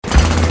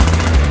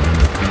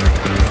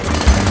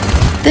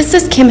This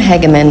is Kim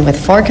Hageman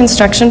with 4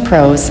 Construction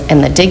Pros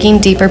and the Digging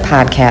Deeper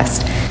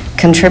podcast.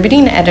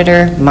 Contributing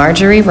editor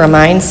Marjorie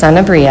Romine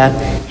Sanabria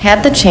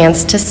had the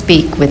chance to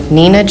speak with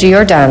Nina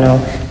Giordano,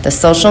 the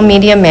social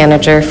media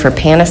manager for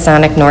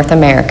Panasonic North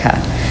America.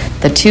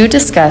 The two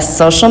discuss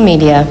social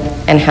media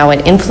and how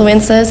it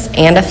influences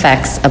and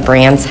affects a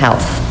brand's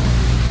health.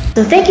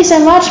 So thank you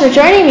so much for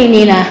joining me,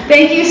 Nina.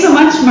 Thank you so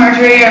much,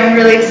 Marjorie. I'm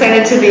really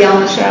excited to be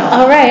on the show.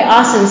 All right,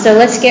 awesome. So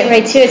let's get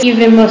right to it. You've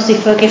been mostly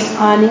focused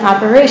on the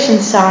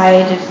operations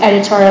side of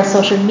editorial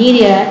social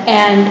media,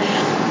 and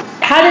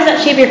how does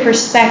that shape your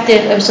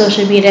perspective of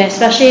social media,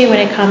 especially when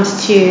it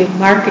comes to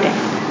marketing?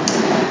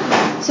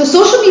 So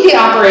social media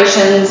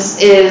operations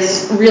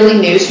is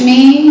really new to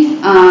me.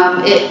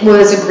 It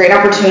was a great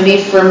opportunity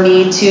for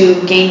me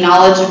to gain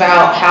knowledge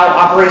about how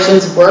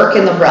operations work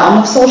in the realm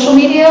of social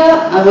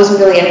media. It wasn't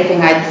really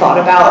anything I'd thought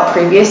about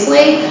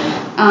previously.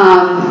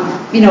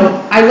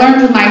 I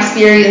learned with my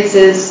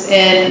experiences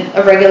in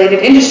a regulated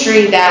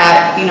industry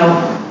that,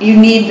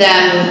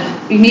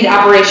 you need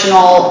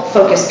operational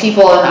focused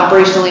people and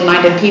operationally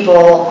minded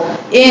people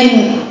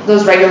in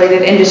those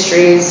regulated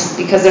industries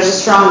because there's a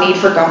strong need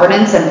for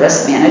governance and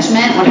risk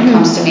management when it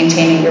comes to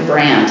maintaining your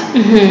brand.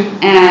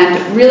 And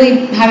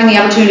really having the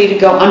opportunity to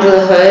go under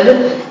the hood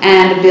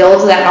and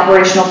build that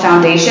operational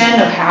foundation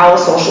of how a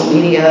social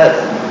media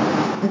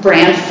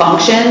brand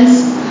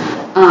functions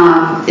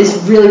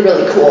is really,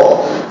 really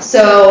cool.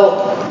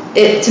 So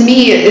to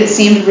me, it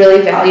seemed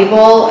really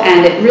valuable,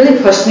 and it really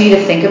pushed me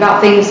to think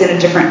about things in a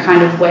different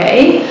kind of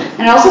way.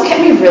 And it also kept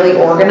me really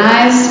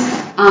organized.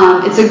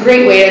 It's a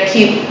great way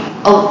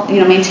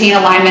to maintain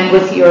alignment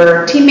with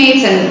your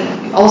teammates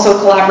and also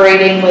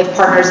collaborating with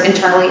partners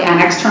internally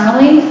and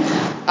externally.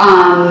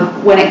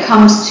 When it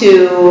comes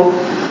to,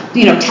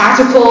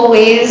 tactical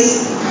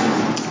ways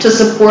to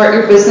support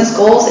your business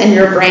goals and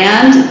your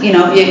brand,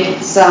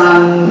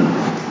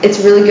 it's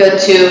really good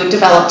to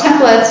develop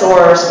templates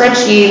or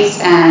spreadsheets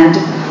and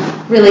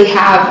really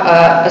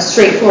have a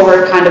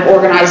straightforward kind of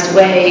organized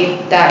way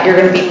that you're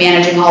going to be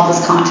managing all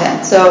this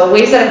content. So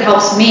ways that it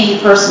helps me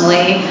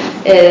personally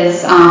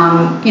is,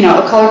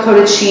 a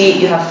color-coded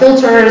sheet. You have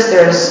filters.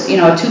 There's,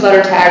 a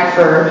 2-letter tag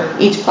for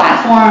each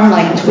platform,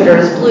 like Twitter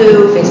is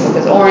blue, Facebook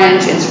is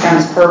orange, Instagram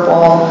is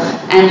purple,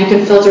 and you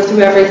can filter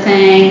through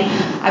everything.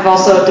 I've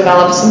also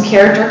developed some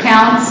character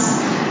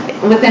counts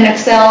within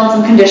Excel and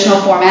some conditional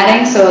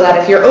formatting so that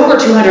if you're over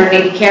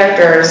 280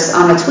 characters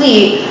on a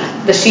tweet,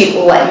 the sheet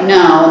will let you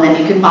know, and then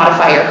you can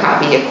modify your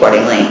copy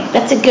accordingly.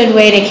 That's a good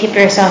way to keep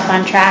yourself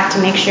on track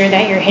to make sure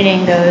that you're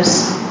hitting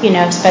those,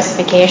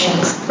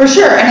 specifications. For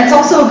sure, and it's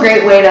also a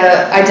great way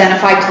to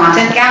identify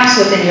content gaps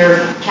within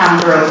your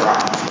calendar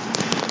overall.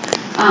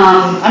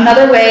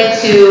 Another way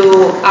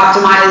to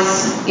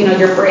optimize,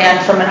 your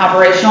brand from an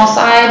operational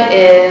side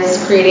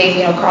is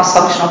creating,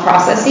 cross-functional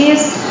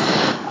processes.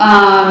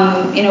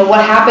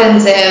 What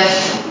happens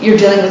if you're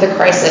dealing with a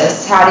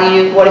crisis?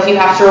 What if you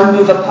have to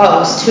remove a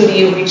post? Who do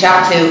you reach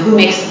out to? Who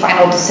makes the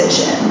final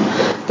decision?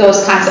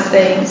 Those kinds of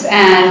things.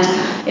 And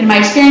in my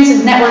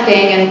experiences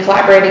networking and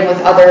collaborating with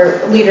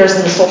other leaders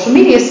in the social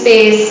media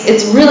space,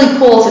 it's really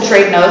cool to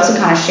trade notes and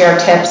kind of share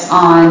tips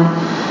on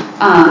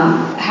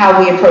how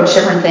we approach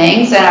different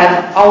things. And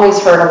I've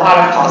always heard a lot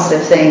of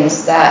positive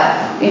things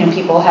that,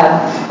 people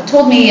have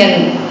told me,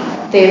 and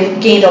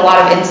they've gained a lot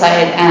of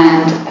insight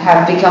and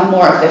have become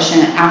more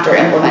efficient after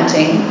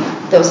implementing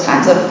those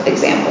kinds of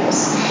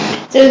examples.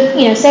 So,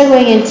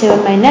 segueing into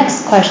my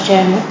next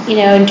question,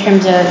 in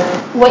terms of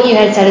what you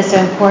had said is so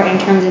important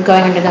in terms of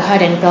going under the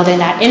hood and building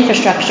that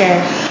infrastructure,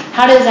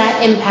 how does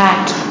that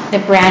impact the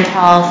brand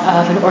health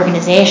of an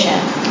organization?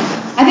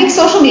 I think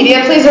social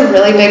media plays a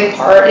really big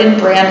part in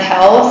brand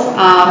health.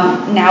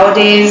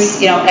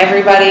 Nowadays,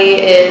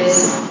 everybody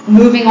is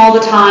moving all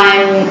the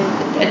time.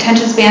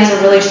 Attention spans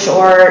are really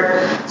short.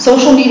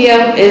 Social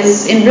media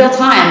is in real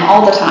time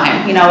all the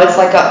time. It's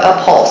like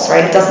a pulse,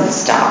 right? It doesn't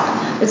stop.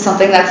 It's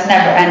something that's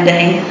never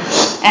ending.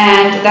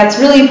 And that's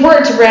really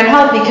important to brand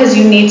health because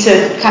you need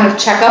to kind of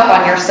check up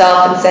on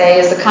yourself and say,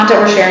 is the content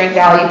we're sharing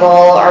valuable?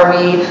 Are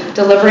we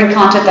delivering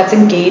content that's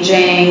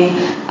engaging?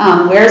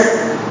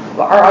 Where's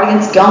our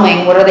audience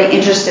going? What are they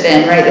interested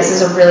in, right? This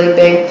is a really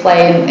big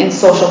play in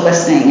social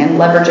listening and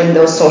leveraging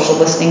those social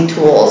listening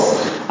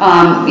tools.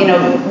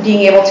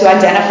 Being able to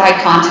identify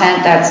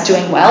content that's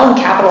doing well and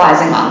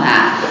capitalizing on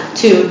that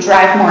to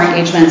drive more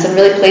engagements and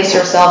really place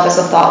yourself as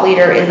a thought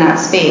leader in that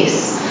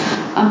space.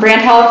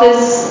 Brand health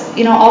is,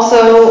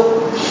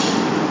 also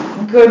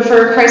good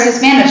for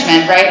crisis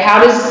management, right?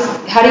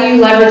 How do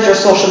you leverage your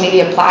social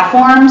media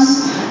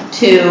platforms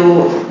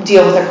to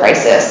deal with a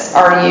crisis?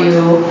 Are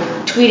you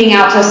tweeting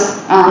out to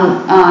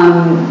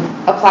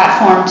a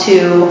platform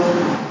to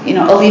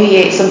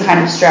alleviate some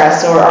kind of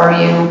stress, or are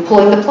you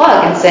pulling the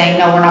plug and saying,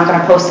 no, we're not going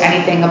to post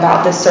anything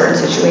about this certain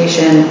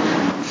situation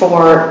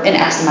for an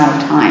X amount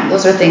of time?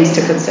 Those are things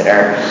to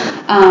consider.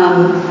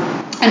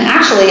 And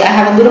actually, I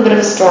have a little bit of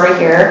a story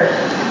here.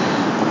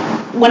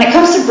 When it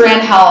comes to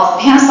brand health,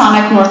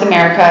 Panasonic North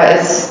America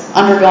is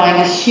undergoing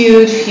a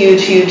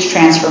huge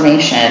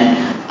transformation.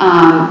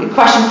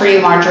 Question for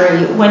you,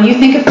 Marjorie. When you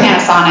think of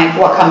Panasonic,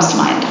 what comes to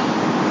mind?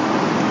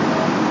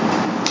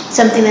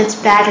 Something that's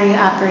battery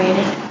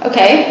operated.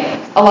 Okay.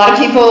 A lot of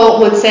people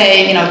would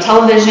say,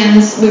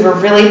 televisions. We were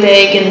really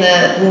big in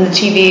the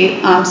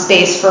TV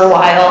space for a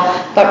while,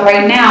 but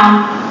right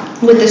now,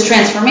 with this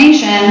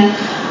transformation,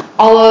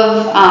 all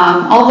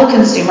of the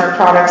consumer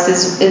products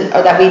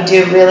that we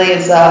do really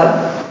is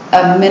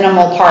a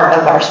minimal part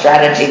of our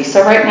strategy.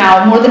 So right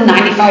now, more than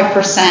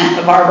 95%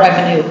 of our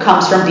revenue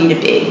comes from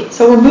B2B.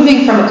 So we're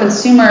moving from a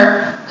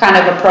consumer kind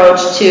of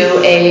approach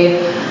to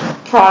a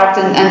product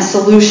and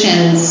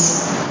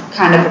solutions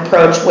kind of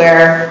approach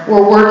where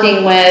we're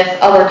working with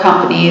other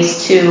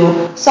companies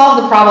to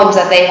solve the problems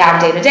that they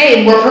have day to day,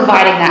 and we're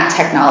providing that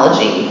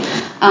technology.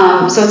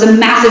 So it's a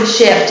massive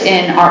shift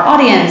in our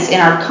audience, in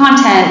our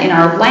content, in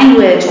our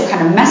language, what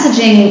kind of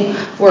messaging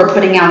we're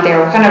putting out there,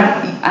 what kind of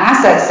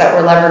assets that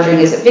we're leveraging.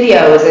 Is it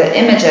video? Is it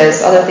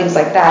images? Other things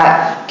like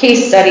that.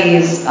 Case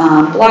studies,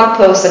 blog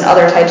posts, and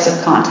other types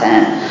of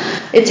content.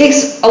 It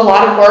takes a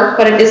lot of work,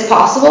 but it is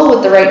possible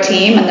with the right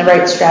team and the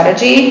right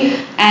strategy.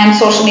 And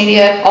social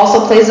media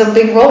also plays a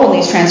big role in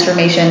these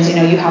transformations.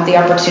 You have the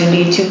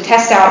opportunity to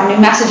test out new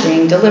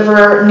messaging,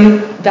 deliver new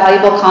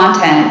valuable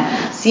content,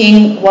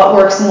 seeing what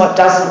works and what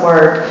doesn't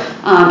work,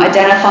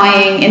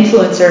 identifying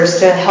influencers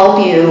to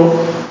help you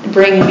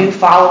bring new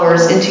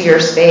followers into your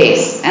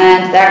space.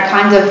 And that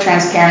kind of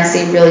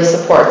transparency really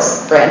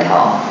supports brand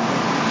health.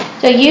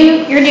 So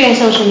you're doing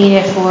social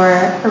media for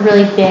a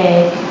really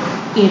big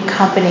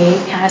company,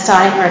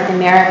 Panasonic North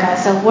America.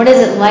 So what is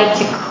it like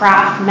to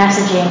craft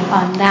messaging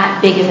on that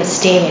big of a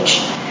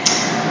stage?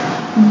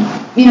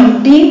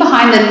 Being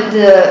behind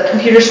the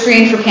computer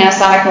screen for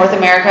Panasonic North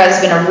America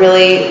has been a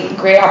really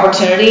great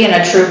opportunity and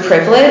a true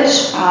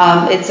privilege.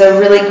 It's a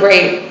really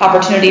great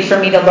opportunity for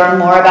me to learn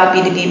more about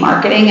B2B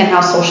marketing and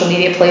how social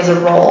media plays a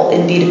role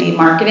in B2B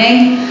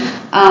marketing.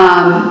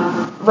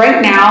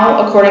 Right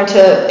now, according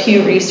to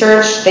Pew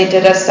Research, they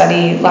did a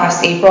study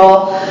last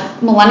April,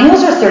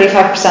 millennials are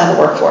 35% of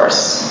the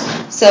workforce.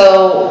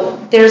 So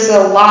there's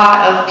a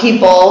lot of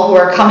people who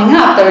are coming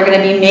up that are going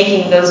to be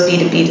making those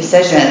B2B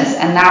decisions,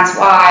 and that's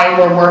why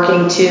we're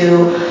working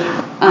to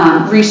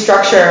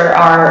restructure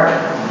our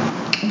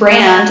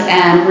brand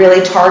and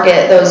really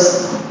target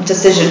those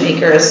decision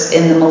makers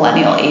in the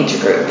millennial age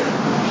group.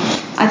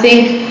 I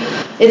think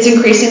it's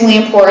increasingly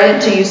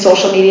important to use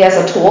social media as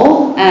a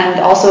tool and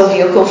also a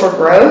vehicle for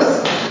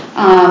growth.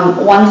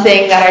 One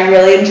thing that I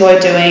really enjoy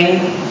doing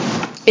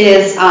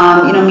is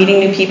meeting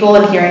new people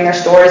and hearing their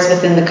stories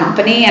within the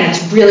company, and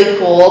it's really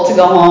cool to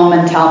go home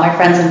and tell my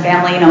friends and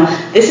family,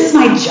 this is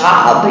my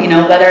job,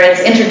 whether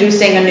it's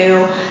introducing a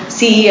new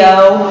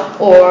CEO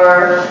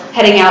or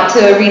heading out to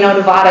Reno,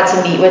 Nevada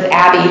to meet with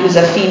Abby, who's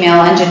a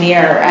female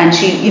engineer, and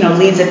she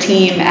leads a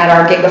team at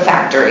our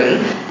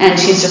Gigafactory, and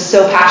she's just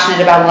so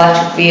passionate about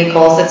electric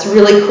vehicles. It's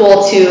really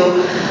cool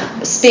to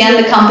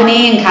span the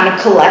company and kind of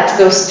collect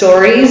those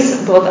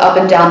stories both up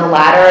and down the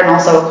ladder and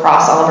also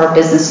across all of our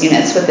business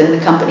units within the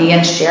company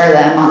and share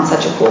them on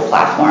such a cool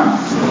platform.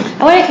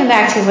 I want to come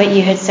back to what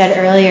you had said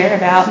earlier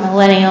about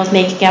millennials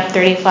making up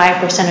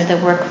 35% of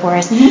the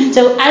workforce. Mm-hmm.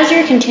 So as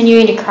you're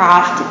continuing to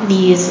craft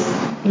these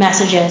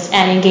messages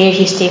and engage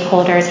these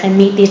stakeholders and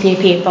meet these new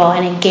people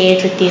and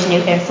engage with these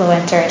new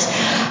influencers,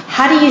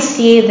 how do you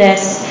see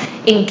this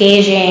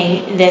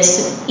engaging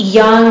this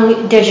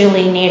young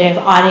digitally native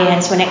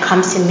audience when it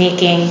comes to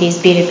making these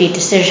B2B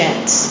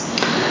decisions?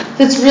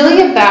 So it's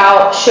really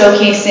about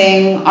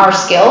showcasing our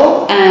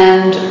skill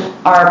and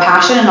our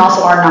passion and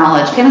also our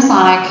knowledge.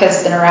 Panasonic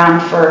has been around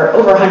for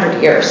over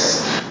 100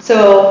 years.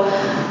 So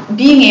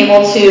being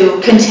able to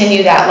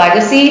continue that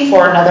legacy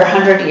for another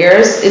 100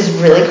 years is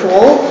really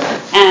cool.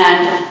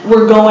 And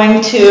we're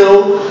going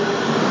to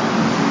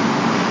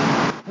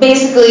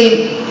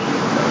basically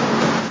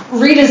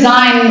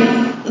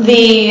redesign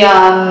the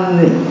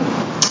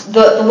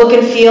look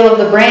and feel of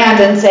the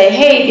brand and say,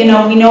 hey,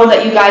 we know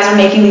that you guys are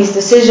making these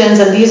decisions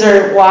and these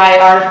are why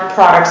our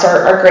products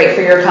are great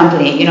for your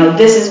company.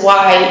 This is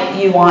why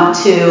you want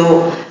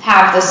to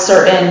have this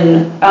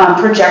certain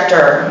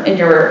projector in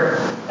your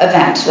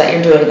event that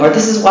you're doing, or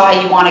this is why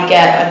you want to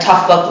get a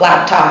Toughbook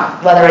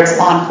laptop, whether it's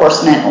law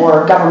enforcement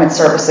or government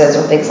services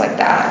or things like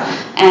that.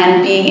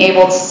 And being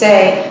able to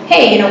say,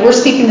 hey, we're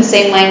speaking the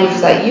same language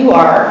that you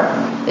are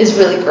is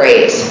really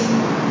great.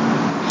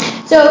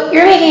 So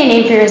you're making a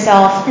name for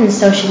yourself in the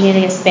social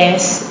media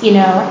space,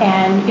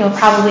 and you'll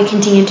probably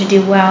continue to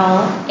do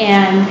well.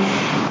 And,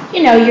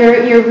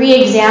 you're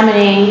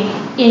re-examining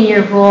in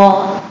your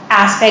role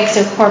aspects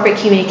of corporate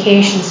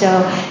communication. So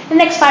in the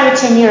next 5 or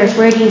 10 years,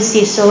 where do you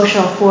see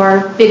social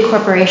for big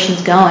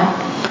corporations going?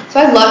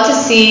 So I'd love to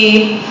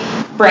see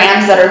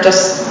brands that are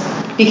just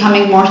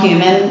becoming more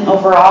human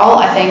overall.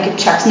 I think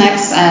Chex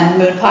Mix and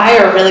Moon Pie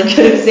are a really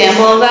good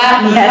example of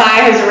that. Moon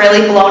Pie has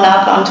really blown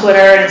up on Twitter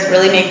and it's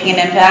really making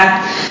an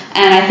impact.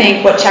 And I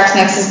think what Chex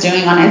Mix is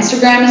doing on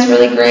Instagram is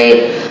really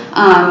great.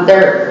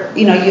 They're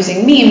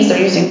using memes,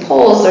 they're using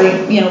polls, they're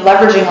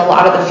leveraging a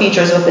lot of the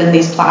features within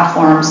these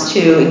platforms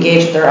to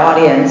engage with their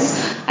audience.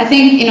 I I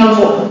think,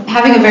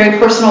 having a very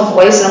personal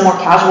voice and a more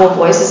casual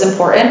voice is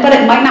important, but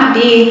it might not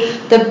be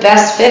the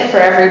best fit for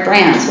every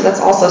brand. So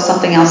that's also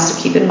something else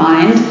to keep in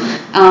mind.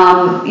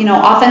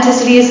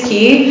 Authenticity is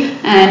key,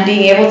 and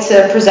being able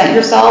to present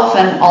yourself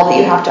and all that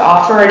you have to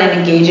offer in an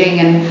engaging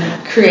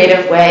and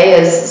creative way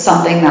is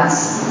something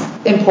that's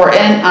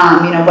important.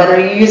 Whether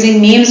you're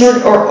using memes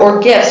or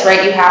GIFs,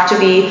 right? You have to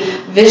be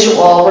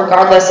visual,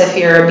 regardless if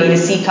you're a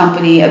B2C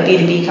company, a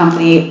B2B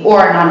company,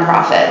 or a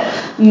nonprofit.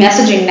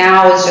 Messaging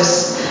now is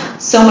just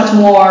so much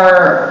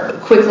more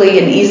quickly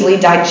and easily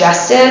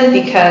digested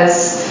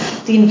because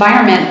the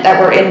environment that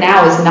we're in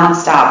now is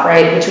nonstop,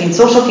 right? Between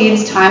social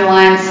feeds,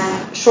 timelines,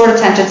 short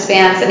attention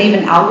spans, and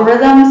even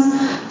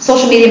algorithms,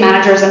 social media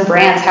managers and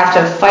brands have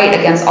to fight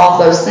against all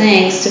those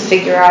things to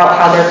figure out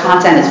how their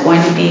content is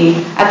going to be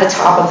at the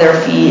top of their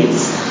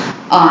feeds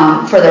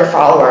for their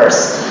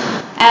followers.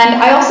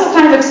 And I also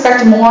kind of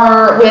expect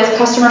more with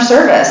customer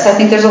service. I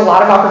think there's a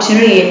lot of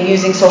opportunity in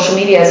using social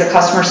media as a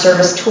customer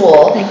service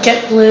tool. Like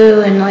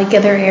JetBlue and like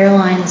other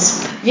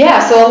airlines. Yeah,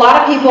 so a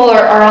lot of people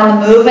are on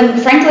the move, and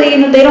frankly,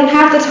 they don't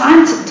have the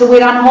time to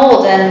wait on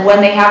hold. And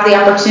when they have the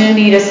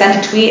opportunity to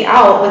send a tweet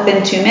out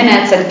within 2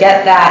 minutes and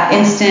get that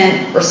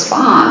instant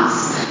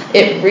response,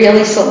 it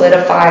really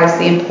solidifies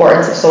the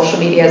importance of social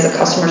media as a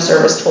customer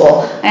service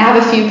tool. I have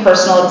a few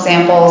personal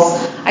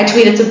examples. I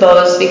tweeted to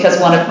Bose because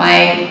one of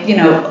my,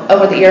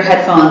 over-the-ear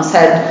headphones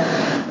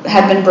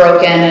had been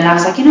broken, and I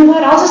was like,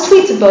 I'll just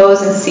tweet to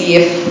Bose and see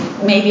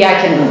if maybe I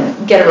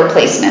can get a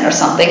replacement or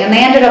something. And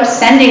they ended up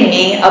sending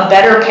me a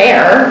better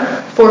pair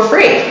for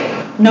free,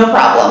 no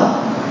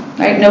problem.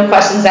 Right? No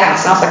questions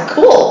asked. And I was like,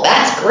 cool,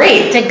 that's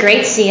great. It's a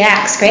great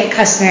CX, great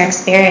customer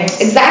experience.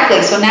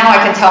 Exactly. So now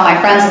I can tell my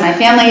friends and my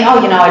family, I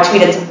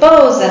tweeted to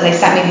Bose and they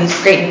sent me these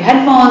great new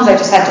headphones. I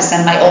just had to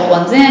send my old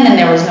ones in and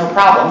there was no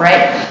problem,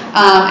 right?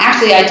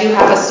 Actually, I do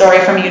have a story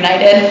from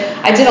United.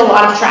 I did a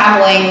lot of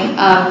traveling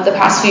the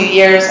past few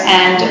years,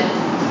 and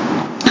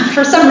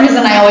for some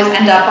reason I always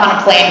end up on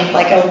a plane with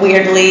like a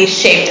weirdly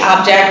shaped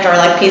object or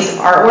like piece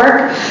of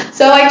artwork.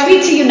 So I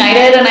tweet to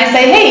United and I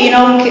say, hey,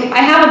 I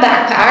have a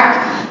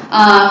backpack,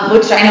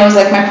 which I know is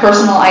like my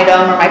personal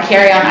item or my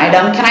carry-on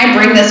item. Can I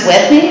bring this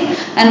with me?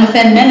 And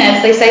within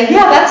minutes they say,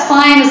 yeah, that's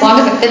fine as long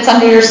as it fits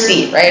under your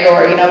seat, right?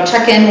 Or,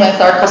 check in with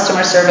our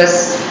customer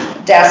service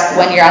desk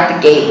when you're at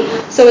the gate.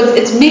 So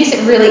it makes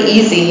it really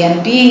easy,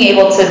 and being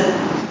able to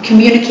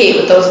communicate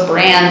with those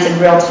brands in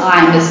real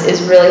time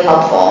is really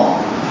helpful.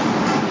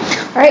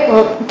 All right,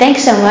 well,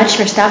 thanks so much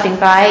for stopping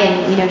by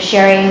and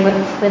sharing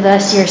with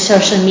us your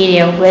social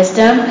media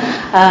wisdom.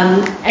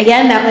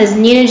 Again, that was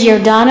Nina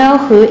Giordano,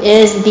 who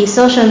is the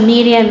social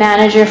media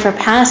manager for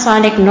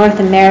Panasonic North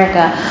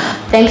America.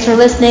 Thanks for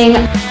listening.